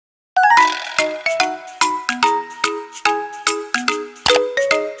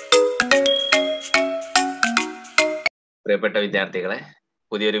പ്രിയപ്പെട്ട വിദ്യാർത്ഥികളെ,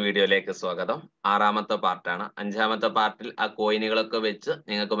 പുതിയൊരു വീഡിയോയിലേക്ക് സ്വാഗതം. ആറാമത്തെ പാർട്ടാണ്. അഞ്ചാമത്തെ പാർട്ടിൽ ആ കോയിനുകളൊക്കെ വെച്ച്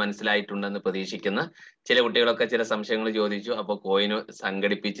നിങ്ങൾക്ക് മനസ്സിലായിട്ടുണ്ടെന്ന് പ്രതീക്ഷിക്കുന്നു. ചില കുട്ടികളൊക്കെ ചില സംശയങ്ങൾ ചോദിച്ചു. അപ്പോൾ കോയിന്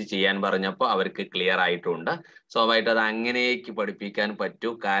സംഘടിപ്പിച്ച് ചെയ്യാൻ പറഞ്ഞപ്പോൾ അവർക്ക് ക്ലിയർ ആയിട്ടുണ്ട്. സ്വാഭാവികമായിട്ട് അത് അങ്ങനെയൊക്കെ പഠിപ്പിക്കാൻ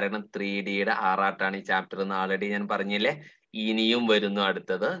പറ്റൂ. കാരണം 3Dയുടെ ആറാട്ടാണ് ഈ ചാപ്റ്റർ എന്ന് ആൾറെഡി ഞാൻ പറഞ്ഞില്ലേ. ഇനിയും വരുന്നു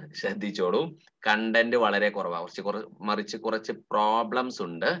അടുത്തത്. ശ്രദ്ധിച്ചോളൂ. കണ്ടന്റ് വളരെ കുറവാണ്. മറിച്ച് കുറച്ച് പ്രോബ്ലംസ്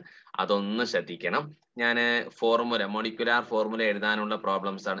ഉണ്ട്. അതൊന്ന് ശ്രദ്ധിക്കണം. ഞാൻ ഫോർമുല മോളിക്യുലാർ ഫോർമുല എഴുതാനുള്ള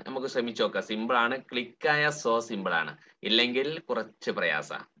പ്രോബ്ലംസ് ആണ്. നമുക്ക് ശ്രമിച്ചു നോക്കാം. സിമ്പിൾ ആണ്. ക്ലിക്കായ സോ സിമ്പിൾ ആണ്. ഇല്ലെങ്കിൽ കുറച്ച്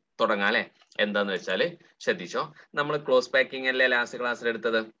പ്രയാസ. തുടങ്ങാം അല്ലെ. എന്താന്ന് വെച്ചാൽ ശ്രദ്ധിച്ചോ. നമ്മൾ ക്ലോസ് പാക്കിംഗ് അല്ലേ ലാസ്റ്റ് ക്ലാസ്സിൽ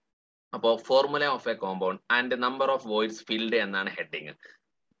എടുത്തത്. അപ്പോൾ formula of A compound and number of voids filled എന്നാണ് ഹെഡിങ്.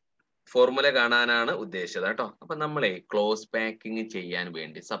 ഫോർമുല കാണാനാണ് ഉദ്ദേശിച്ചത് കേട്ടോ. അപ്പൊ നമ്മളെ ക്ലോസ് പാക്കിംഗ് ചെയ്യാൻ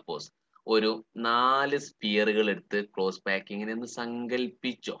വേണ്ടി സപ്പോസ് ഒരു 4 സ്പിയറുകൾ എടുത്ത് ക്ലോസ് പാക്കിങ്ങിനെ ഒന്ന്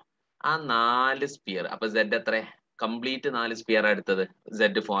സങ്കല്പിച്ചോ. ആ 4 സ്പിയർ, അപ്പൊ Z എത്ര? കംപ്ലീറ്റ് 4 സ്പിയർ എടുത്തത്.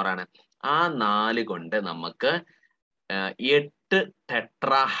 Z4 ആണ്. ആ 4 കൊണ്ട് നമുക്ക് 8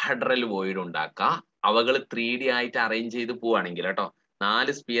 ടെട്രാഹെഡ്രൽ വോയിഡ് ഉണ്ടാക്കാം. അവകൾ 3D ആയിട്ട് അറേഞ്ച് ചെയ്ത് പോവാണെങ്കിൽ കേട്ടോ.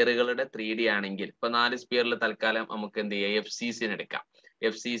 4 സ്പിയറുകളുടെ 3D ആണെങ്കിൽ ഇപ്പൊ 4 സ്പിയറിൽ തൽക്കാലം നമുക്ക് എന്ത് ചെയ്യാം? FCC എടുക്കാം.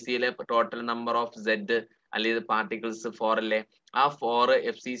 FCCയിലെ ടോട്ടൽ നമ്പർ ഓഫ് Z അല്ലെങ്കിൽ പാർട്ടിക്കിൾസ് 4 അല്ലേ. ആ 4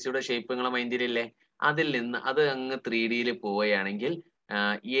 FCCയുടെ ഷേപ്പ് നിങ്ങളെ മൈൻഡിലില്ലേ. അതിൽ നിന്ന് അത് അങ്ങ് 3Dയിൽ പോവുകയാണെങ്കിൽ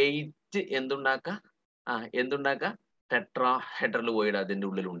 8 എന്തുണ്ടാക്കാം? എന്തുണ്ടാക്കാം? ടെട്രാഹെഡ്രൽ വോയിഡ് അതിന്റെ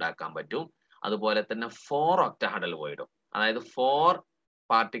ഉള്ളിൽ ഉണ്ടാക്കാൻ പറ്റും. അതുപോലെ തന്നെ 4 ഒക്ടഹെഡ്രൽ വോയിഡും, അതായത് 4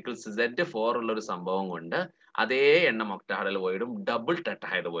 പാർട്ടിക്കിൾസ് Z4 ഉള്ള ഒരു സംഭവം കൊണ്ട് അതേ എണ്ണം ഒക്ടഹെഡ്രൽ വോയിഡും ഡബിൾ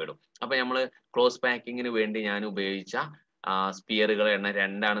ടെട്രാഹെഡ്രൽ വോയിഡും. അപ്പൊ നമ്മൾ ക്ലോസ് പാക്കിങ്ങിന് വേണ്ടി ഞാൻ ഉപയോഗിച്ച സ്പിയറുകൾ എണ്ണം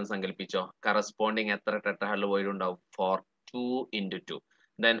 2 ആണെന്ന് സങ്കല്പിച്ചോ. കറസ്പോണ്ടിങ് എത്ര ടെട്രാഹെഡ്രൽ വോയിഡ് ഉണ്ടാവും? 4. 2 into 2.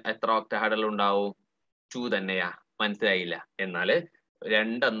 ദെൻ എത്ര ഒക്ടഹെഡ്രൽ ഉണ്ടാവും? 2 തന്നെയാ. മനസ്സിലായില്ല? എന്നാല്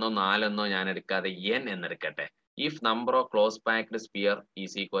 2 എന്നോ 4 എന്നോ ഞാൻ എടുക്കാതെ n എന്നെടുക്കട്ടെ. If number of close packed sphere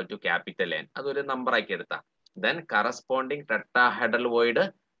is equal to capital N, അതൊരു നമ്പർ ആക്കി എടുത്താ. Then corresponding tetrahedral void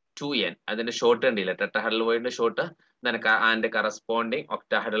 2n, അതിന്റെ ഷോർട്ട് കണ്ടില്ല, tetrahedral വോയിഡിന്റെ short. Then and corresponding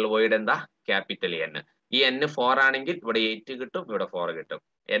ഒക്ടഹെഡ്രൽ void എന്താ? Capital N. ഈ n 4 ആണെങ്കിൽ ഇവിടെ 8 കിട്ടും, ഇവിടെ 4 കിട്ടും.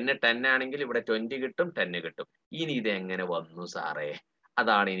 n 10 ആണെങ്കിൽ ഇവിടെ 20 കിട്ടും, 10 കിട്ടും. ഇനി ഇത് എങ്ങനെ വന്നു സാറേ?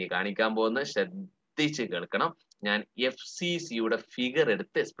 അതാണ് ഇനി കാണിക്കാൻ പോകുന്നത്. ശ്രദ്ധിച്ച് കേൾക്കണം. ഞാൻ FCCയുടെ ഫിഗർ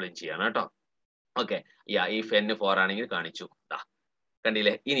എടുത്ത് എക്സ്പ്ലെയിൻ ചെയ്യാണ് കേട്ടോ. ഓക്കെ. ഇഫ് n 4 ആണെങ്കിൽ കാണിച്ചു.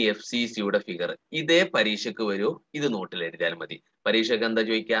 കണ്ടില്ലേ? ഇനി FCCയുടെ ഫിഗർ ഇതേ പരീക്ഷയ്ക്ക് വരൂ. ഇത് നോട്ടിൽ എഴുതിയാൽ മതി. പരീക്ഷയ്ക്ക് എന്താ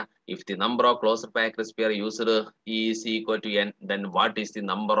ചോദിക്കുക? If the number of close packed sphere used is equal to n, then what is the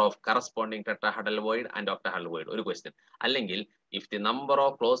number of corresponding tetrahedral void and octahedral void? ഒരു ക്വസ്റ്റ്യൻ. അല്ലെങ്കിൽ if the number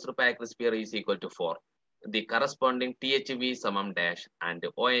of closed packed sphere is equal to 4, the corresponding THV സമം dash and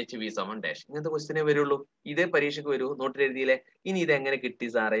OHV സമം dash. ഇങ്ങനത്തെ ക്വസ്റ്റ്യനേ വരുള്ളൂ. ഇതേ പരീക്ഷയ്ക്ക് വരൂ. നോട്ടിൽ എഴുതിയില്ലേ? ഇനി ഇത് എങ്ങനെ കിട്ടി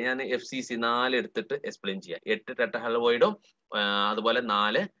സാറേ? ഞാൻ FCC 4 എടുത്തിട്ട് എക്സ്പ്ലെയിൻ ചെയ്യാം. 8 ടെട്രാഹെഡ്രൽ വോയിഡും അതുപോലെ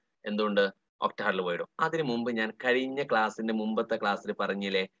 4 എന്തുണ്ട്? ഒക്ടഹെഡ്രൽ വോയിഡും. അതിനു മുമ്പ് ഞാൻ കഴിഞ്ഞ ക്ലാസ്സിന്റെ മുമ്പത്തെ ക്ലാസ്സിൽ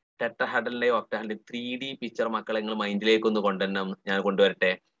പറഞ്ഞില്ലേ, ടെട്രാഹെഡ്രലിന്റെയും ഒക്ടഹെഡ്രൽ 3D പിക്ചർ മക്കളെ നിങ്ങൾ മൈൻഡിലേക്ക് ഒന്ന് കൊണ്ടുവരണം. ഞാൻ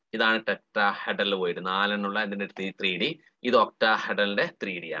കൊണ്ടുവരട്ടെ. ഇതാണ് ടെട്രാഹെഡ്രൽ വോയിഡ്. 4 എന്നുള്ള അതിന്റെ 3D. ഇത് ഒക്ടഹെഡ്രലിന്റെ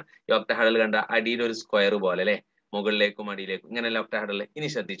 3D ആണ്. ഈ ഒക്ടഹെഡ്രൽ കണ്ട അടിയിൽ ഒരു സ്ക്വയർ പോലെ അല്ലെ, മുകളിലേക്കും അടിയിലേക്കും ഇങ്ങനെയല്ല ഒക്ടഹെഡ്രൽ. ഇനി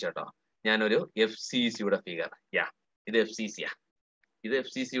ശ്രദ്ധിച്ചോട്ടോ, ഞാനൊരു FCCയുടെ ഫിഗർ. ഇത് FCC ആ. ഇത്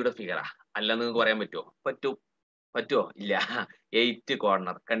FCCയുടെ ഫിഗറാ. അല്ല നിങ്ങൾക്ക് പറയാൻ പറ്റുമോ? പറ്റുമോ? ഇല്ല. 8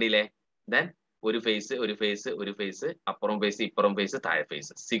 കോർണർ കണ്ടില്ലേ? ദെൻ ഒരു ഫേസ്, ഒരു ഫേസ്, ഒരു ഫേസ്, അപ്പുറം ഫേസ്, ഇപ്പുറം ഫേസ്, താഴെ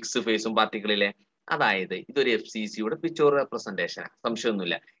ഫേസ്, 6 ഫേസും പാർട്ടിക്കിളിലെ. അതായത് ഇതൊരു FCCയുടെ പിക്ചർ റെപ്രസെന്റേഷൻ.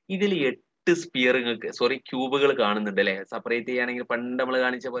 സംശയമൊന്നുമില്ല. ഇതിൽ 8 ക്യൂബുകൾ കാണുന്നുണ്ട് അല്ലെ. സെപ്പറേറ്റ് ചെയ്യുകയാണെങ്കിൽ പണ്ട് നമ്മൾ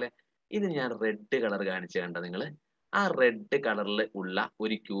കാണിച്ച പോലെ. ഇത് ഞാൻ റെഡ് കളർ കാണിച്ചു കണ്ട നിങ്ങള്. ആ റെഡ് കളറിൽ ഉള്ള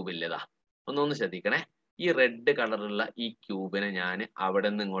ഒരു ക്യൂബ് ഇല്ലതാ. ഒന്നൊന്ന് ശ്രദ്ധിക്കണേ. ഈ റെഡ് കളറുള്ള ഈ ക്യൂബിനെ ഞാൻ അവിടെ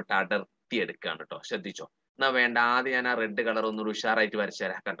നിന്ന് ഇങ്ങോട്ട് അടർത്തി എടുക്കുകയാണ് കേട്ടോ. ശ്രദ്ധിച്ചോ. എന്നാ വേണ്ട, ആദ്യം ഞാൻ ആ റെഡ് കളർ ഒന്നുകൂടി ഉഷാറായിട്ട് വരച്ചു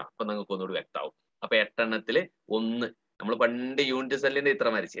തരാം കണ്ടോ. അപ്പൊ നിങ്ങൾക്ക് ഒന്നുകൂടി വ്യക്തമാവും. അപ്പൊ 8 എണ്ണത്തില് 1 നമ്മൾ പണ്ട് യൂണിറ്റ് സെല്ലിന്റെ ഇത്ര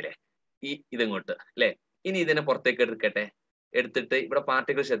വരച്ചില്ലേ, ഇതിങ്ങോട്ട് അല്ലെ. ഇനി ഇതിനെ പുറത്തേക്ക് എടുക്കട്ടെ. എടുത്തിട്ട് ഇവിടെ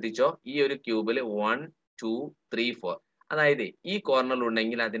പാർട്ടിക്കിൾ ശ്രദ്ധിച്ചോ. ഈ ഒരു ക്യൂബിൽ 1 2 3 4, അതായത് ഈ കോർണറിൽ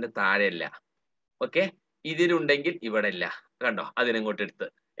ഉണ്ടെങ്കിൽ അതിന്റെ താഴെ ഇല്ല. ഓക്കെ. ഇതിലുണ്ടെങ്കിൽ ഇവിടെ ഇല്ല. കണ്ടോ? അതിനെങ്ങോട്ട്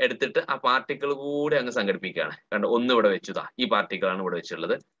എടുത്തിട്ട് ആ പാർട്ടിക്കിൾ കൂടെ അങ്ങ് സംഘടിപ്പിക്കുകയാണ്. കണ്ടോ? ഒന്ന് ഇവിടെ വെച്ചുതാ. ഈ പാർട്ടിക്കിൾ ആണ് ഇവിടെ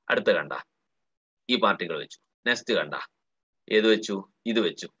വെച്ചുള്ളത്. അടുത്ത് കണ്ട ഈ പാർട്ടിക്കിൾ വെച്ചു. നെക്സ്റ്റ് കണ്ട ഏത് വെച്ചു? ഇത്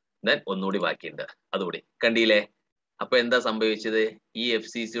വെച്ചു. ദെൻ ഒന്നുകൂടി ബാക്കിയുണ്ട്, അതുകൂടി കണ്ടില്ലേ? അപ്പൊ എന്താ സംഭവിച്ചത്? ഈ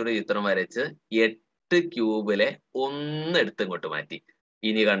FCCയുടെ ചിത്രം വരച്ച് 8 ക്യൂബിലെ 1 എടുത്ത് ഇങ്ങോട്ട് മാറ്റി.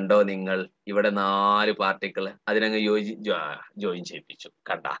 ഇനി കണ്ടോ നിങ്ങൾ? ഇവിടെ 4 പാർട്ടിക്കിൾ അതിനങ്ങ് ജോയിൻ ചെയ്യിപ്പിച്ചു.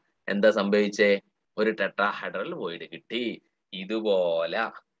 കണ്ട എന്താ സംഭവിച്ചേ? ഒരു ടെട്രാഹെഡ്രൽ വോയിഡ് കിട്ടി. ഇതുപോലെ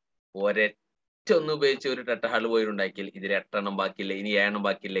ഒരൊറ്റ ഉപയോഗിച്ച് ഒരു ടെട്രാഹെഡ്രൽ വോയിഡ് ഉണ്ടാക്കിയാൽ ഇതിൽ 8 എണ്ണം ബാക്കിയില്ല. ഇനി 7 എണ്ണം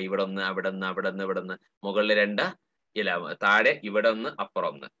ബാക്കിയില്ല. ഇവിടെ 1, അവിടെ 1, അവിടെ 1, ഇവിടെ 1, മുകളിൽ 2, ഇല്ല, താഴെ ഇവിടെ ഒന്ന്, അപ്പുറം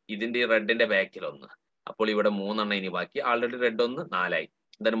ഒന്ന്, ഇതിന്റെ ഈ റെഡിന്റെ ബാക്കിൽ ഒന്ന്. അപ്പോൾ ഇവിടെ 3 ഇനി ബാക്കി. ആൾറെഡി റെഡ് ഒന്ന് 4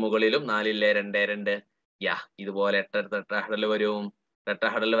 ഇതിന് മുകളിലും 4 2 2. യാ, ഇതുപോലെ 8 ടെട്രാഹെഡ്രൽ വരും.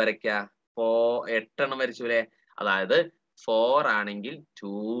 ടെട്രാഹെഡ്രൽ വരയ്ക്ക. 8 വരച്ചൂലേ? അതായത് 4 ആണെങ്കിൽ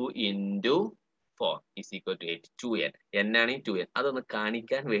 2 into 4 is equal to 8. 2n. n ആണെങ്കിൽ 2n. അതൊന്ന്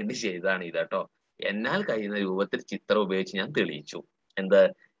കാണിക്കാൻ വേണ്ടി ചെയ്തതാണ് ഇത് കേട്ടോ. എന്നാൽ കഴിയുന്ന രൂപത്തിൽ ചിത്രം ഉപയോഗിച്ച് ഞാൻ തെളിയിച്ചു. എന്ത്?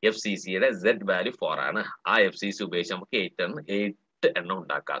 FCCയുടെ Z വാല്യൂ 4 ആണ്. ആ FCC ഉപയോഗിച്ച് നമുക്ക് 8 എണ്ണം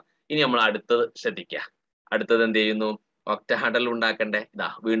ഉണ്ടാക്കാം. ഇനി നമ്മൾ അടുത്തത് ശ്രദ്ധിക്കുക. അടുത്തത് എന്ത് ചെയ്യുന്നു? ഒക്ടഹെഡ്രൽ ഉണ്ടാക്കണ്ടേ? ഇതാ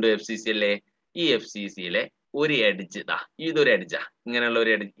വീണ്ടും FCC അല്ലേ? ഈ FCCയിലെ ഒരു എഡ്ജ്, ഇതാ ഇതൊരു എഡ്ജാ, ഇങ്ങനെയുള്ള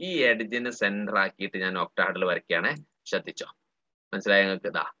ഒരു എഡ്ജ്. ഈ എഡ്ജിനെ സെന്റർ ആക്കിയിട്ട് ഞാൻ ഒക്ടഹെഡ്രൽ വരയ്ക്കുകയാണെ. ശ്രദ്ധിച്ചോ? മനസ്സിലായ നിങ്ങൾക്ക്?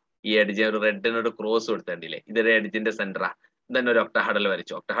 ഇതാ ഈ എഡ്ജ് ഒരു റെഡിനൊരു ക്രോസ് കൊടുത്തിട്ടില്ലേ? ഇതൊരു എഡ്ജിന്റെ സെന്ററാ. ഇതന്നെ ഒരു ഒക്ടഹെഡ്രൽ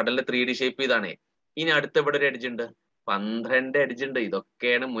വരച്ചു. ഒക്ടഹെഡ്രലിന്റെ 3D ഷേപ്പ് ഇതാണേ. ഇനി അടുത്ത ഇവിടെ ഒരു എഡ്ജ് ഉണ്ട്, 12 എഡ്ജ് ഉണ്ട്.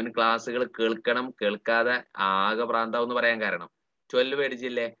 ഇതൊക്കെയാണ് മുൻ ക്ലാസ്സുകൾ കേൾക്കണം. കേൾക്കാതെ ആകെ ഭ്രാന്താവെന്ന് പറയാൻ കാരണം 12 എഡ്ജ്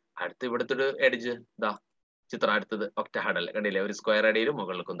ഇല്ലേ? അടുത്ത് ഇവിടുത്തെ ഒരു എഡ്ജ്, ഇതാ ചിത്രം. അടുത്തത് ഒക്ടഹെഡ്രൽ കണ്ടില്ലേ? ഒരു സ്ക്വയർ അടിയിലും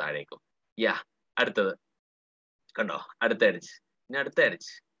മുകളിലേക്കും താഴേക്കും. യാ, അടുത്തത് കണ്ടോ? അടുത്ത എഡ്ജ്. ഇനി അടുത്ത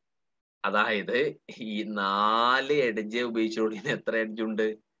എഡ്ജ്. അതായത് ഈ 4 എഡ്ജ് ഉപയോഗിച്ചോളൂ. ഇനി എത്ര എഡ്ജ് ഉണ്ട്?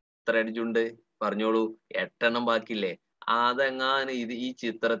 എത്ര എഡ്ജ് ഉണ്ട്? പറഞ്ഞോളൂ. 8 ബാക്കിയില്ലേ? അതെങ്ങാനും ഇത് ഈ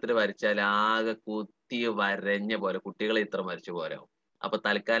ചിത്രത്തിൽ വരച്ചാൽ ആകെ കുത്തി വരഞ്ഞ പോലെ കുട്ടികളെ ചിത്രം വരച്ചു പോരാവും. അപ്പൊ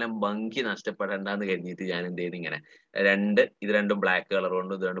തൽക്കാലം ഭംഗി നഷ്ടപ്പെടണ്ടെന്ന് കരുതിയിട്ട് ഞാൻ എന്ത് ചെയ്യുന്നു, ഇങ്ങനെ ഇത് രണ്ടും ബ്ലാക്ക് കളർ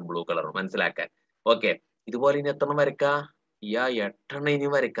കൊണ്ട്, ഇത് രണ്ടും ബ്ലൂ കളറും മനസ്സിലാക്കാൻ. ഓക്കെ, ഇതുപോലെ ഇനി എത്ര വരയ്ക്കാം? 8 ഇനി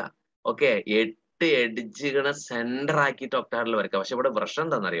വരയ്ക്കാം. ഓക്കെ, 8 എഡ്ജുകളെ സെന്റർ ആക്കിയിട്ട് ഒക്ടഹെഡ്രൽ വരയ്ക്കാം. പക്ഷെ ഇവിടെ പ്രശ്നം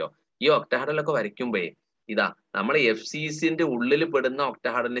എന്താണെന്നറിയോ? ഈ ഒക്ടഹെഡ്രലൊക്കെ വരയ്ക്കുമ്പോഴേ ഇതാ നമ്മൾ FCCന്റെ ഉള്ളിൽ പെടുന്ന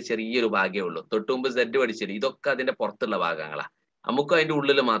ഒക്ടഹെഡ്രലിന്റെ ചെറിയൊരു ഭാഗമേ ഉള്ളൂ. തൊട്ട് മുമ്പ് Z പഠിച്ചില്ലേ? ഇതൊക്കെ അതിന്റെ പുറത്തുള്ള ഭാഗങ്ങളാ. നമുക്ക് അതിന്റെ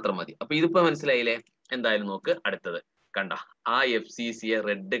ഉള്ളിൽ മാത്രം മതി. അപ്പൊ ഇതിപ്പോ മനസ്സിലായില്ലേ? എന്തായാലും നോക്ക് അടുത്തത്. കണ്ട, ആ FCCയെ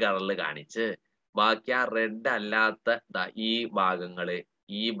റെഡ് കളറിൽ കാണിച്ച് ബാക്കി ആ റെഡ് അല്ലാത്ത ഈ ഭാഗങ്ങള്,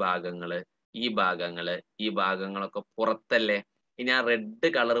 ഈ ഭാഗങ്ങള്, ഈ ഭാഗങ്ങള്, ഈ ഭാഗങ്ങളൊക്കെ പുറത്തല്ലേ? ഇനി ആ റെഡ്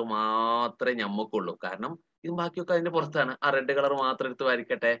കളർ മാത്രമേ ഞമ്മക്കുള്ളൂ. കാരണം ഇത് ബാക്കിയൊക്കെ അതിന്റെ പുറത്താണ്. ആ റെഡ് കളർ മാത്രം എടുത്ത്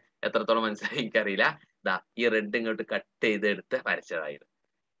വരയ്ക്കട്ടെ. എത്രത്തോളം മനസ്സിലായി എനിക്കറിയില്ല. ഈ റെഡ് ഇങ്ങോട്ട് കട്ട് ചെയ്ത് എടുത്ത് വരച്ചതായിരുന്നു.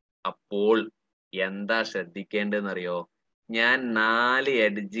 അപ്പോൾ എന്താ ശ്രദ്ധിക്കേണ്ടതെന്ന് അറിയോ? ഞാൻ 4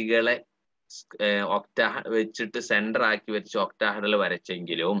 എഡ്ജുകളെ വെച്ചിട്ട് സെന്റർ ആക്കി വെച്ച് ഒക്ടഹെഡ്രൽ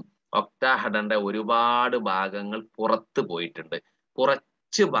വരച്ചെങ്കിലും ഒക്ടഹെഡ്രലിന്റെ ഒരുപാട് ഭാഗങ്ങൾ പുറത്ത് പോയിട്ടുണ്ട്.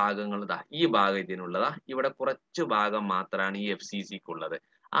 കുറച്ച് ഭാഗങ്ങൾ ഈ ഭാഗം ഇതിനുള്ളതാ. ഇവിടെ കുറച്ചു ഭാഗം മാത്രമാണ് ഈ FCCക്കുള്ളത്.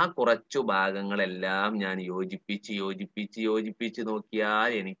 ആ കുറച്ചു ഭാഗങ്ങളെല്ലാം ഞാൻ യോജിപ്പിച്ച് നോക്കിയാൽ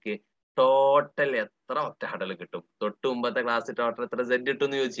എനിക്ക് ടോട്ടൽ എത്ര ഒക്ടഹെഡ്രൽ കിട്ടും? തൊട്ട് മുമ്പത്തെ ക്ലാസ് ടോട്ടൽ എത്ര Z കിട്ടും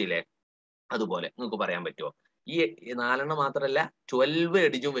എന്ന് ചോദിച്ചില്ലേ? അതുപോലെ നിങ്ങൾക്ക് പറയാൻ പറ്റുമോ? ഈ 4 മാത്രമല്ല, 12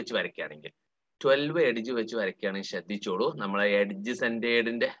 എഡ്ജും വെച്ച് വരയ്ക്കുകയാണെങ്കിൽ 12 എഡ്ജ് വെച്ച് വരയ്ക്കുകയാണെങ്കിൽ ശ്രദ്ധിച്ചോളൂ. നമ്മളെ എഡ്ജ്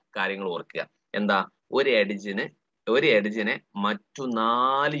സെന്റേർഡിന്റെ കാര്യങ്ങൾ ഓർക്കുക. എന്താ? ഒരു എഡ്ജിനെ മറ്റു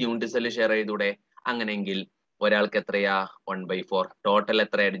 4 യൂണിറ്റ് സെല്ല് ഷെയർ ചെയ്തൂടെ? അങ്ങനെയെങ്കിൽ ഒരാൾക്ക് എത്രയാ? 1/4. ടോട്ടൽ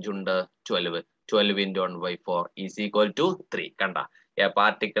എത്ര എഡ്ജ് ഉണ്ട്? 12. 12 into 1/4 is equal to 3. കണ്ട, a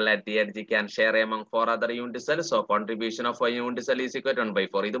particle at the edge can share among 4 other unit cells, so contribution of a unit cell is equal to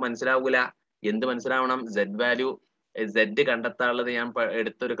 1/4. ഇത് മനസ്സിലാവൂല. എന്ത് മനസ്സിലാവണം? Z വാല്യൂ, Z കണ്ടെത്താനുള്ളത് ഞാൻ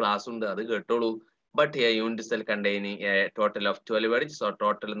എടുത്തൊരു ക്ലാസ് ഉണ്ട്, അത് കേട്ടോളൂ. But a unit cell containing a total of 12 edges, so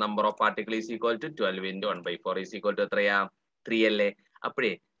total number of particles is equal to 12 into 1/4 is equal to എത്രയാ? 3 അല്ലേ?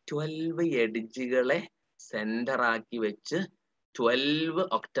 അപ്പോഴേ 12 എഡ്ജുകളെ സെന്റർ ആക്കി വെച്ച് 12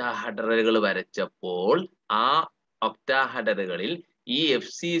 ഒക്ടാഹെഡ്രലുകൾ വരച്ചപ്പോൾ ആ ഒക്ടാഹെഡ്രലുകളിൽ ഈ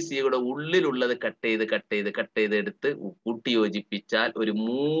FCCയുടെ ഉള്ളിലുള്ളത് കട്ട് ചെയ്ത് എടുത്ത് കൂട്ടി യോജിപ്പിച്ചാൽ ഒരു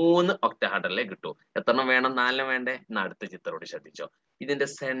 3 ഒക്ടാഹെഡ്രലേ കിട്ടൂ. എത്രണ്ണം വേണം? 4 വേണ്ടേ? എന്നാ അടുത്ത ചിത്രോട് ശ്രദ്ധിച്ചോ. ഇതിന്റെ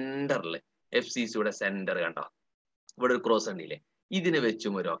സെന്ററിൽ FCCയുടെ സെന്റർ കണ്ടോ? ഇവിടെ ഒരു ക്രോസ് കണ്ടില്ലേ? ഇതിന്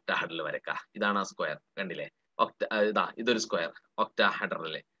വെച്ചും ഒരു ഒക്ടാഹെഡ്രൽ വരക്കാം. ഇതാണ് ആ സ്ക്വയർ, കണ്ടില്ലേ? ഇതൊരു സ്ക്വയർ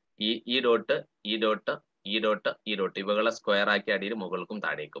ഒക്ടാഹെഡ്രല്. ഈ ഡോട്ട്, ഈ ഡോട്ട്, ഈ ഡോട്ട്, ഈ ഡോട്ട്, ഇവകളെ സ്ക്വയർ ആക്കി അടിയിൽ മുകൾക്കും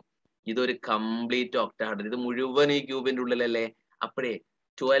താഴേക്കും. ഇതൊരു കംപ്ലീറ്റ് ഒക്ടാഹെഡ്രൽ. ഇത് മുഴുവൻ ഈ ക്യൂബിന്റെ ഉള്ളിലല്ലേ? അപ്പോഴേ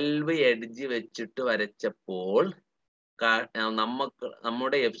 12 എഡ്ജ് വെച്ചിട്ട് വരച്ചപ്പോൾ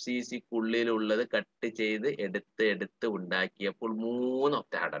നമ്മുടെ FCCക്കുള്ളിലുള്ളത് കട്ട് ചെയ്ത് എടുത്ത് ഉണ്ടാക്കിയപ്പോൾ 3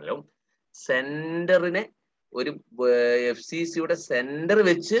 ഒക്ടാഹെഡ്രലും സെന്ററിനെ ഒരു FCCയുടെ സെന്റർ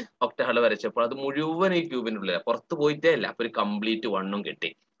വെച്ച് ഒക്ടാഹെഡ്രൽ വരച്ചപ്പോൾ അത് മുഴുവൻ ഈ ക്യൂബിന്റെ ഉള്ളിലാണ്, പുറത്ത് പോയിട്ടേ ഇല്ല. അപ്പൊ ഒരു കംപ്ലീറ്റ് 1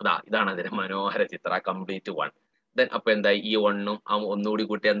 കിട്ടി. ഇതാണ് അതിന്റെ മനോഹര ചിത്ര, കംപ്ലീറ്റ് 1. അപ്പൊ എന്തായി? ഈ 1ഉം ഒന്നുകൂടി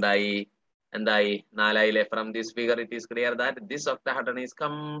കൂട്ടി എന്തായി? 4 ആയില്ലേ? From this figure it is clear that this octahedron is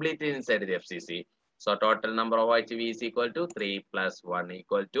completely inside the FCC. So total number of OHV is equal to 3 plus 1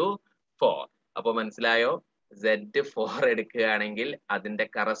 equal to 4. അപ്പൊ മനസ്സിലായോ? Z4 എടുക്കുകയാണെങ്കിൽ അതിന്റെ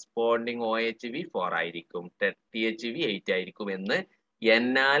കറസ്പോണ്ടിങ് OHV 4 ആയിരിക്കും, THV 8 ആയിരിക്കും എന്ന്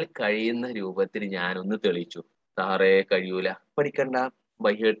എന്നാൽ കഴിയുന്ന രൂപത്തിൽ ഞാനൊന്ന് തെളിയിച്ചു. സാറേ കഴിയൂല, പഠിക്കണ്ട,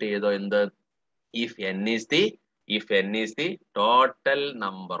 ബൈഹേർട്ട് ചെയ്തോ. എന്ത്? if n is the total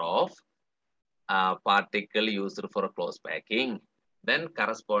number of particle used for close packing, then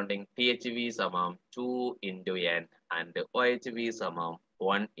corresponding THV സമം 2 into n and OHV സമം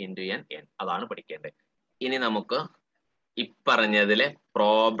 1 into n. അതാണ് പഠിക്കേണ്ടത്. ഇനി നമുക്ക് ഇപ്പറഞ്ഞതിലെ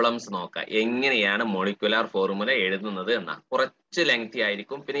പ്രോബ്ലംസ് നോക്കാം. എങ്ങനെയാണ് മോളിക്യുലാർ ഫോർമുല എഴുതുന്നത് എന്ന. കുറച്ച് ലെങ്തി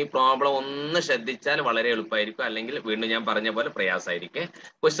ആയിരിക്കും. പിന്നെ ഈ പ്രോബ്ലം ഒന്ന് ശ്രദ്ധിച്ചാൽ വളരെ എളുപ്പമായിരിക്കും, അല്ലെങ്കിൽ വീണ്ടും ഞാൻ പറഞ്ഞ പോലെ പ്രയാസമായിരിക്കും.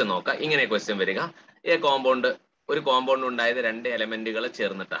 ക്വസ്റ്റ്യൻ നോക്കാം. ഇങ്ങനെ ക്വസ്റ്റ്യൻ വരിക. ഒരു കോമ്പൗണ്ട് ഉണ്ടായത് രണ്ട് എലമെന്റുകൾ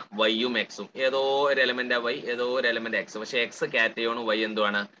ചേർന്നിട്ടാ, വൈയും എക്സും. ഏതോ ഒരു എലമെന്റ് വൈ, ഏതോ ഒരു എലമെന്റ് എക്സ്. പക്ഷെ എക്സ് കാറ്റയോണും വൈ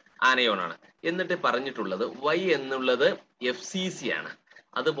എന്തുവാണ്? ആനയോണാണ്. എന്നിട്ട് പറഞ്ഞിട്ടുള്ളത് വൈ എന്നുള്ളത് FCC ആണ്.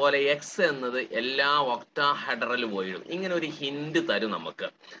 അതുപോലെ എക്സ് എന്നത് എല്ലാ ഒക്ടാഹെഡറൽ വോയിഡും. ഇങ്ങനെ ഒരു ഹിന്റ് തരും നമുക്ക്.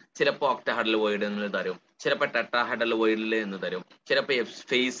 ചിലപ്പോൾ ഒക്ടാഹെഡറൽ വോയിഡ് എന്ന് തരും, ചിലപ്പോൾ ടെട്രാഹെഡറൽ വോയിഡിൽ എന്ന് തരും, ചിലപ്പോൾ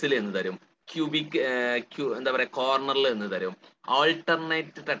ഫേസിൽ എന്ന് തരും, ക്യൂബിക് എന്താ പറയുക കോർണറിൽ എന്ന് തരും.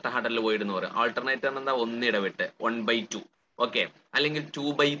 ആൾട്ടർനേറ്റ് ടെട്രാഹെഡറൽ വോയിഡ് എന്ന് പറയും. ആൾട്ടർനേറ്റ് എന്താ? ഒന്നിടവിട്ട് 1/2, ഓക്കെ, അല്ലെങ്കിൽ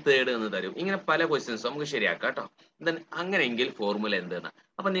 2/3 എന്ന് തരും. ഇങ്ങനെ പല ക്വസ്റ്റ്യൻസ് നമുക്ക് ശരിയാക്കാം കേട്ടോ. ദെൻ അങ്ങനെയെങ്കിൽ ഫോർമുല എന്തെന്ന്.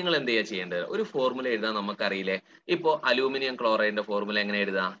 അപ്പൊ നിങ്ങൾ എന്ത് ചെയ്യാ ചെയ്യേണ്ടത്? ഒരു ഫോർമുല എഴുതാൻ നമുക്കറിയില്ലേ? ഇപ്പോ അലൂമിനിയം ക്ലോറൈഡിന്റെ ഫോർമുല എങ്ങനെ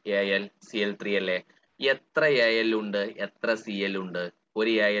എഴുതാം? AlCl3 അല്ലേ? എത്ര Al ഉണ്ട്, എത്ര Cl ഉണ്ട്?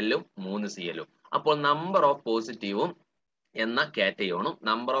 ഒരു Alഉം 3 Clഉം. അപ്പോൾ നമ്പർ ഓഫ് പോസിറ്റീവും എന്ന കാറ്റയോണും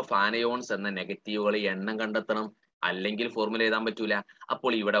നമ്പർ ഓഫ് ആനയോൺസ് എന്ന നെഗറ്റീവുകൾ എണ്ണം കണ്ടെത്തണം. അല്ലെങ്കിൽ ഫോർമുല എഴുതാൻ പറ്റൂല.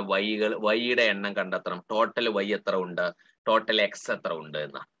 അപ്പോൾ ഇവിടെ വൈയുടെ എണ്ണം കണ്ടെത്തണം. ടോട്ടൽ വൈ എത്ര ഉണ്ട്, ടോട്ടൽ എക്സ് എത്ര ഉണ്ട്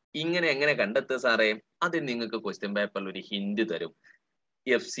എന്ന. ഇങ്ങനെ എങ്ങനെ കണ്ടെത്തുക സാറേ? അത് നിങ്ങൾക്ക് ക്വസ്റ്റ്യൻ പേപ്പറിൽ ഒരു ഹിന്റ് തരും.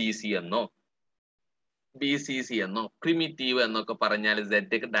 FCC എന്നോ BCC എന്നോ പ്രിമിറ്റീവ് എന്നൊക്കെ പറഞ്ഞാൽ Z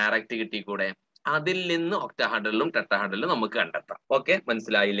ഡയറക്റ്റ് കിട്ടിക്കൂടെ? അതിൽ നിന്ന് ഒക്ടാഹെഡ്രലും ടെട്രാഹെഡ്രലും നമുക്ക് കണ്ടെത്താം. ഓക്കെ,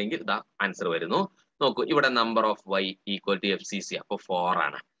 മനസ്സിലായില്ലെങ്കിൽ ഇതാ ആൻസർ വരുന്നു. നോക്കൂ, ഇവിടെ number of Y equal to FCC, അപ്പൊ 4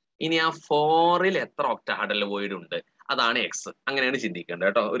 ആണ്. ഇനി ആ 4ൽ എത്ര ഒക്ടാഹെഡ്രൽ വോയിഡ് ഉണ്ട്? അതാണ് എക്സ്. അങ്ങനെയാണ് ചിന്തിക്കേണ്ടത്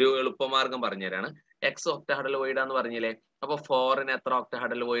കേട്ടോ. ഒരു എളുപ്പമാർഗം പറഞ്ഞുതരാണ്. എക്സ് ഒക്ടാഹെഡ്രൽ വോയിഡ് എന്ന് പറഞ്ഞില്ലേ? അപ്പൊ 4ന് എത്ര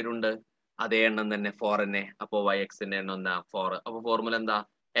ഒക്ടാഹെഡ്രൽ വോയിഡ് ഉണ്ട്? അതേ എണ്ണം തന്നെ 4 തന്നെ. അപ്പൊ വൈ എക്സിന്റെ എണ്ണം എന്താ? 4. അപ്പൊ ഫോർമുല എന്താ?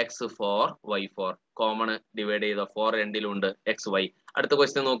 x4 y4. കോമൺ ഡിവൈഡ് ചെയ്തോ, 4 രണ്ടിലും ഉണ്ട്, XY. അടുത്ത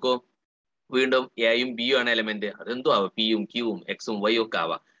ക്വസ്റ്റ്യൻ നോക്കൂ. വീണ്ടും എയും ബിയും ആണ് എലമെന്റ്. അതെന്തോ ആവാം, പിയും ക്യൂവും എക്സും വൈയും ഒക്കെ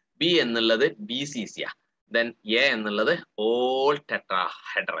ആവാം. ബി എന്നുള്ളത് BCC ആ. ദെൻ എ എന്നുള്ളത് ഓൾ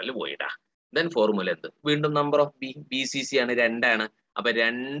ടെട്രാഹെഡ്രൽ വോയിഡാ. ദെൻ ഫോർമുല എന്ത്? വീണ്ടും നമ്പർ ഓഫ് BCC ആണ്, 2 ആണ്. അപ്പൊ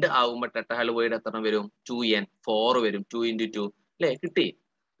 2 ആവുമ്പോ ടെട്രാഹെഡ്രൽ വോയിഡ് എത്ര വരും? 2n. 4 വരും, 2 into 2 അല്ലെ? കിട്ടി.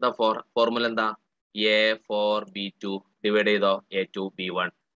 ഫോർമുല എന്താ? A4B2 ഡിവൈഡ് ചെയ്തോ A2B1.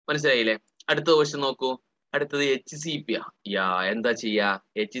 മനസ്സിലായില്ലേ? അടുത്ത ക്വസ്റ്റ്യൻ നോക്കൂ. അടുത്തത് HCP യാ. എന്താ ചെയ്യാ?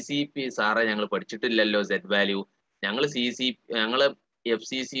 HCP സാറേ ഞങ്ങൾ പഠിച്ചിട്ടില്ലല്ലോ Z വാല്യൂ. ഞങ്ങള്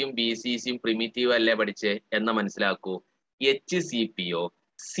FCCയും BCCയും പ്രിമിറ്റീവ് അല്ലേ പഠിച്ചേ എന്ന് മനസ്സിലാക്കൂ. HCPയോ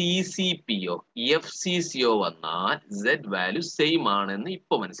CCPയോ FCCയോ വന്നാൽ Z വാല്യൂ സെയിം ആണെന്ന്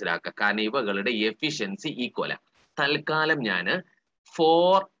ഇപ്പൊ മനസ്സിലാക്കുക. കാരണം ഇവകളുടെ എഫിഷ്യൻസി ഈക്വലാ. തൽക്കാലം ഞാന്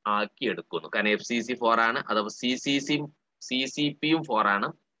 4 ആക്കി എടുക്കുന്നു. കാരണം FCC 4 ആണ്, അഥവാ CCPയും 4 ആണ്,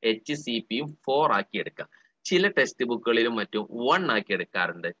 HCPയും 4 ആക്കി എടുക്കാം. ചില ടെക്സ്റ്റ് ബുക്കുകളിലും മറ്റും 1 ആക്കി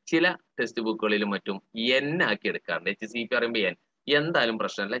എടുക്കാറുണ്ട്, ചില ടെക്സ്റ്റ് ബുക്കുകളിലും മറ്റും n ആക്കി എടുക്കാറുണ്ട്. HCP പറയുമ്പോൾ n. എന്തായാലും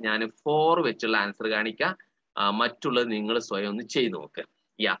പ്രശ്നമില്ല, ഞാൻ 4 വെച്ചുള്ള ആൻസർ കാണിക്കാം. മറ്റുള്ളത് നിങ്ങൾ സ്വയം ഒന്ന് ചെയ്ത് നോക്ക്.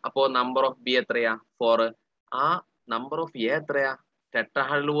 അപ്പോ നമ്പർ ഓഫ് ബി എത്രയാ? 4. ആ നമ്പർ ഓഫ് എ എത്രയാ?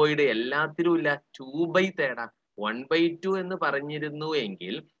 ടെട്രാഹെഡ്രൽ വോയിഡ് എല്ലാത്തിലും ഇല്ല, 2/3. 1/2 എന്ന് പറഞ്ഞിരുന്നു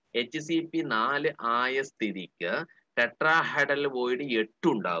എങ്കിൽ HCP 4 ആയ സ്ഥിതിക്ക് ടെട്രാഹെഡ്രൽ വോയിഡ് 8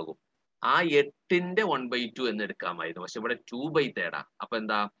 ഉണ്ടാകും. ആ 8ന്റെ 1/2 എന്ന് എടുക്കാമായിരുന്നു. പക്ഷെ ഇവിടെ 2/3. അപ്പൊ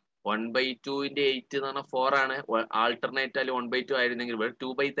എന്താ? 1/2ന്റെ 8 എന്ന് പറഞ്ഞാൽ 4 ആണ്. ആൾട്ടർനേറ്റ് ആയാലും 1/2 ആയിരുന്നെങ്കിൽ ഇവിടെ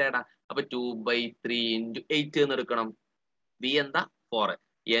 2/3. അപ്പൊ 2/3 into 8 എന്ന് എടുക്കണം. ബി എന്താ? 4.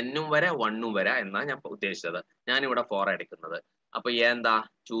 എന്നും വരെ 1ഉം വരെ എന്നാ ഞാൻ ഉദ്ദേശിച്ചത്. ഞാനിവിടെ 4 എടുക്കുന്നത്. അപ്പൊ എന്താ?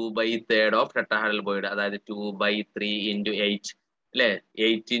 2/3 ഓഫ് ടെട്രാഹെഡ്രൽ വോയിഡ്, അതായത് 2/3 into 8 അല്ലെ?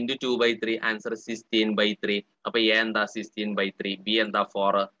 8 into 2/3, ആൻസർ 16/3. അപ്പൊ എന്താ? 16/3. ബി എന്താ?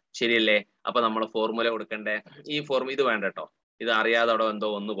 4. ശരിയല്ലേ? അപ്പൊ നമ്മൾ ഫോർമുല കൊടുക്കണ്ടേ? ഈ ഫോർമുല ഇത് വേണ്ട കേട്ടോ, ഇത് അറിയാതെ അവിടെ എന്തോ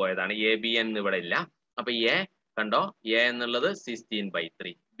ഒന്ന് പോയതാണ്. ABN ഇവിടെ ഇല്ല. അപ്പൊ കണ്ടോ, എ എന്നുള്ളത്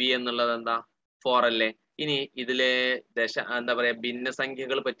 16/3, ബി എന്നുള്ളത് എന്താ? 4 അല്ലേ? ഇനി ഇതിലെ എന്താ പറയാ,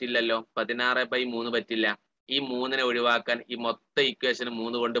 ഭിന്നസംഖ്യകൾ പറ്റില്ലല്ലോ. 16/3 പറ്റില്ല. ഈ 3നെ ഒഴിവാക്കാൻ ഈ മൊത്തം ഇക്വേഷൻ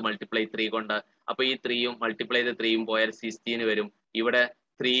 3 കൊണ്ട് മൾട്ടിപ്ലൈ 3 കൊണ്ട്. അപ്പൊ ഈ 3യും മൾട്ടിപ്ലൈ ചെയ്ത് 3യും പോയാൽ 16 വരും. ഇവിടെ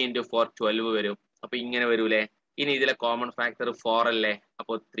 3 into 4 12 വരും. അപ്പൊ ഇങ്ങനെ വരൂലേ? ഇനി ഇതിലെ കോമൺ ഫാക്ടർ 4 അല്ലേ?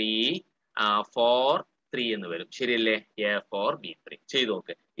 അപ്പൊ 3 4 3 എന്ന് വരും. ശരിയല്ലേ? A4B3 ചെയ്തു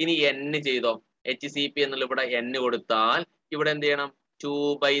നോക്ക്. ഇനി n ചെയ്തോ. HCP എന്നുള്ള ഇവിടെ n കൊടുത്താൽ ഇവിടെ എന്ത് ചെയ്യണം?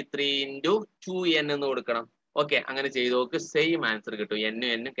 2/3 into 2n എന്ന് കൊടുക്കണം. ഓക്കെ, അങ്ങനെ ചെയ്ത് നോക്ക്, സെയിം ആൻസർ കിട്ടും.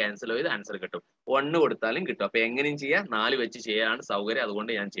 എന്നും ക്യാൻസൽ ചെയ്ത് ആൻസർ കിട്ടും. 1 കൊടുത്താലും കിട്ടും. അപ്പൊ എങ്ങനെയും ചെയ്യാം, 4 വെച്ച് ചെയ്യാനാണ് സൗകര്യം,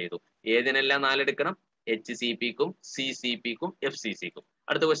 അതുകൊണ്ട് ഞാൻ ചെയ്തു. ഏതിനെല്ലാം 4 എടുക്കണം? HCP-ക്കും CCP-ക്കും FCC-ക്കും.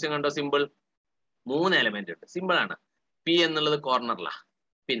 അടുത്ത ക്വസ്റ്റ്യൻ കണ്ടോ, സിമ്പിൾ. 3 എലമെന്റ് ഉണ്ട്, സിമ്പിൾ ആണ്. P എന്നുള്ളത് കോർണറിലാ,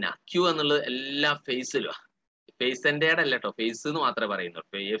 പിന്നെ Q എന്നുള്ളത് എല്ലാ ഫേസിലും. ഫേസ് അല്ല കേട്ടോ, ഫേസ് എന്ന് മാത്രമേ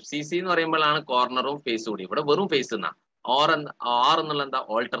പറയുന്നുള്ളൂ. FCC എന്ന് പറയുമ്പോഴാണ് കോർണറും ഫേസും കൂടി. ഇവിടെ വെറും ഫേസ് എന്നാ. ആർ എന്നുള്ള എന്താ,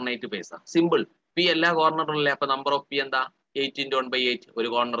 ഓൾട്ടർനേറ്റ് ഫേസ്. സിമ്പിൾ. P എല്ലാ കോർണറും അല്ലേ, അപ്പൊ നമ്പർ ഓഫ് P എന്താ, 8 × 1/8. ഒരു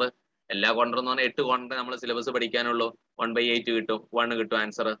കോർണർ, എല്ലാ കോർണർ എന്ന് പറഞ്ഞാൽ 8 കോർണർ നമ്മൾ സിലബസ് പഠിക്കാനുള്ളൂ. 1/8 കിട്ടും, 1 കിട്ടും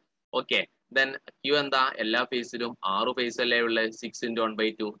ആൻസർ. ഓക്കെ, ദെൻ Q എന്താ, എല്ലാ ഫേസിലും 6 ഫേസ് അല്ലേ ഉള്ളത്. 6 ×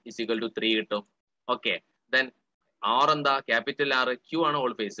 1/2 = 3 കിട്ടും. ഓക്കെ, ദെൻ R എന്താ, ക്യാപിറ്റൽ R. Q ആണ്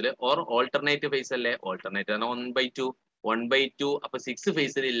ഓൾ ഫേസിൽ, ഓർ ഓൾട്ടർനേറ്റ് ഫേസ് അല്ലേ, ഓൾട്ടർനേറ്റ് ആണ് 1/2. അപ്പൊ 6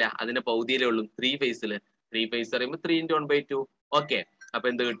 ഫേസിൽ ഇല്ല, അതിന്റെ പകുതിയിലേ ഉള്ളൂ 3 ഫേസിൽ. 3 ഫേസ് പറയുമ്പോൾ 3 × 1/2. ഓക്കെ, അപ്പൊ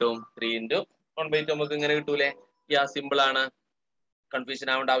എന്ത് കിട്ടും, 3 × 1/2 നമുക്ക് ഇങ്ങനെ കിട്ടൂലേ. യാ, സിമ്പിൾ ആണ്. കൺഫ്യൂഷൻ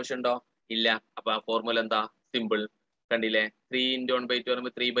ആവേണ്ട ആവശ്യമുണ്ടോ? ഇല്ല. അപ്പൊ ആ ഫോർമുല എന്താ, സിമ്പിൾ. കണ്ടില്ലേ, 3 × 1/2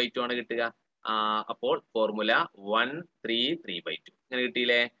 പറയുമ്പോൾ 3/2 ആണ് കിട്ടുക. അപ്പോൾ ഫോർമുല 1 3 3/2 ഇങ്ങനെ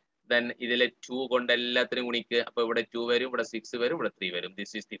കിട്ടിയില്ലേ. ദെൻ ഇതിലെ 2 കൊണ്ട് എല്ലാത്തിനും ഗുണിക്ക്, അപ്പൊ ഇവിടെ 2 വരും, ഇവിടെ 6 വരും, ഇവിടെ 3 വരും.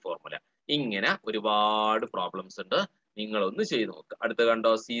 This is the formula. ഇങ്ങനെ ഒരുപാട് പ്രോബ്ലംസ് ഉണ്ട്, നിങ്ങളൊന്ന് ചെയ്ത് നോക്കുക. അടുത്ത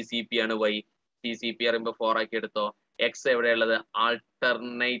കണ്ടോ, CCP ആണ് Y. CCP പറയുമ്പോൾ 4 ആക്കി എടുത്തോ. X എവിടെയുള്ളത്,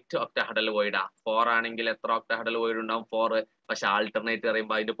 alternate ഒക്ടഹെഡ്രൽ വോയിഡാ. 4 ആണെങ്കിൽ എത്ര ഒക്ടഹെഡ്രൽ വോയിഡ് ഉണ്ടാവും, 4. പക്ഷെ ആൾട്ടർനേറ്റ്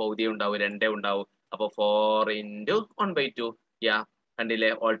പറയുമ്പോൾ അതിന്റെ പകുതിയെ ഉണ്ടാവും, 2 ഉണ്ടാവും. അപ്പൊ 4 × 1/2. യാ,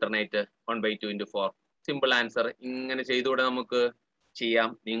 കണ്ടില്ലേ, ഓൾട്ടർനേറ്റ് 1/2 × 4. Simple answer. ഇങ്ങനെ ചെയ്തുകൂടെ നമുക്ക്? ചെയ്യാം.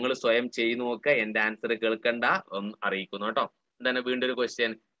 നിങ്ങൾ സ്വയം ചെയ്തു നോക്കുക, എന്റെ ആൻസർ കേൾക്കണ്ട, ഒന്ന് അറിയിക്കുന്നു കേട്ടോ. എന്താണ് വീണ്ടും ഒരു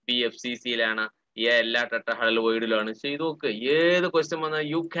ക്വസ്റ്റ്യൻ, BFCC-യിലാണ്, എല്ലാ ടെട്രഹെഡ്രൽ വോയിഡിലാണ്. ചെയ്തു നോക്ക്, ഏത് ക്വസ്റ്റ്യൻ വന്നാൽ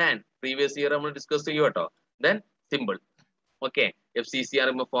യു ക്യാൻ. പ്രീവിയസ് ഇയർ നമ്മൾ ഡിസ്കസ് ചെയ്യും കേട്ടോ. Then simple. ഓക്കെ, FCC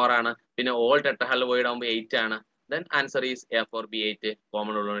പറയുമ്പോൾ 4 ആണ്, പിന്നെ ഓൾ ടെട്രഹെഡ്രൽ വോയിഡ് ആകുമ്പോൾ 8 ആണ്. Then answer is A4B 8.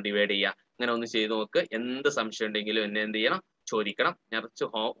 Common ഉള്ളതുകൊണ്ട് ഡിവൈഡ് ചെയ്യുക. ഇങ്ങനെ ഒന്ന് ചെയ്തു നോക്ക്. എന്ത് സംശയം ഉണ്ടെങ്കിലും എന്നെ എന്ത് ചെയ്യണം, ചോദിക്കണം. ഞാൻ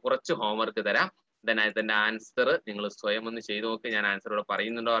കുറച്ച് ഹോംവർക്ക് തരാം. ദെൻ അതിന്റെ ആൻസർ നിങ്ങൾ സ്വയം ഒന്ന് ചെയ്തു നോക്ക്. ഞാൻ ആൻസർ ഇവിടെ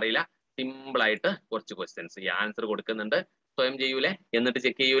പറയുന്നുണ്ടോ അറിയില്ല. സിമ്പിൾ ആയിട്ട് കുറച്ച് ക്വസ്റ്റ്യൻസ് ഈ ആൻസർ കൊടുക്കുന്നുണ്ട്, സ്വയം ചെയ്യൂലേ, എന്നിട്ട്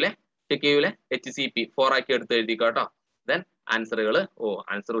ചെക്ക് ചെയ്യൂലേ. HCP 4 ആക്കി എടുത്ത് എഴുതിക്കോട്ടോ. ദെൻ ആൻസറുകൾ,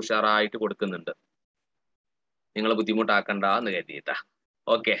 ആൻസർ ഉഷാറായിട്ട് കൊടുക്കുന്നുണ്ട്, നിങ്ങൾ ബുദ്ധിമുട്ടാക്കണ്ട എന്ന് കരുതിയിട്ടാ.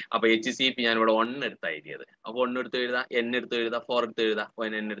 ഓക്കെ, അപ്പൊ HCP ഞാൻ ഇവിടെ 1 എടുത്താ എഴുതിയത്. അപ്പൊ 1 എടുത്ത് എഴുതാ, N എടുത്ത് എഴുതാ, 4 എടുത്ത് എഴുതാ,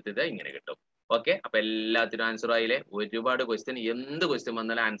 N എടുത്ത് എഴുതാ, ഇങ്ങനെ കിട്ടും. ഓക്കെ, അപ്പൊ എല്ലാത്തിനും ആൻസർ ആയില്ലേ. ഒരുപാട് ക്വസ്റ്റ്യൻ, എന്ത് ക്വസ്റ്റ്യൻ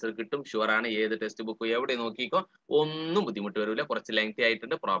വന്നാലും ആൻസർ കിട്ടും, ഷുവർ ആണ്. ഏത് ടെക്സ്റ്റ് ബുക്ക് എവിടെ നോക്കിക്കോ, ഒന്നും ബുദ്ധിമുട്ട് വരില്ല. കുറച്ച് ലെങ്തി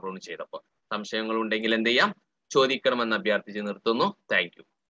ആയിട്ടുണ്ട് പ്രോബ്ലം ചെയ്തപ്പോ. സംശയങ്ങൾ ഉണ്ടെങ്കിൽ എന്ത് ചെയ്യാം, ചോദിക്കണമെന്ന് അഭ്യർത്ഥിച്ച് നിർത്തുന്നു. Thank you.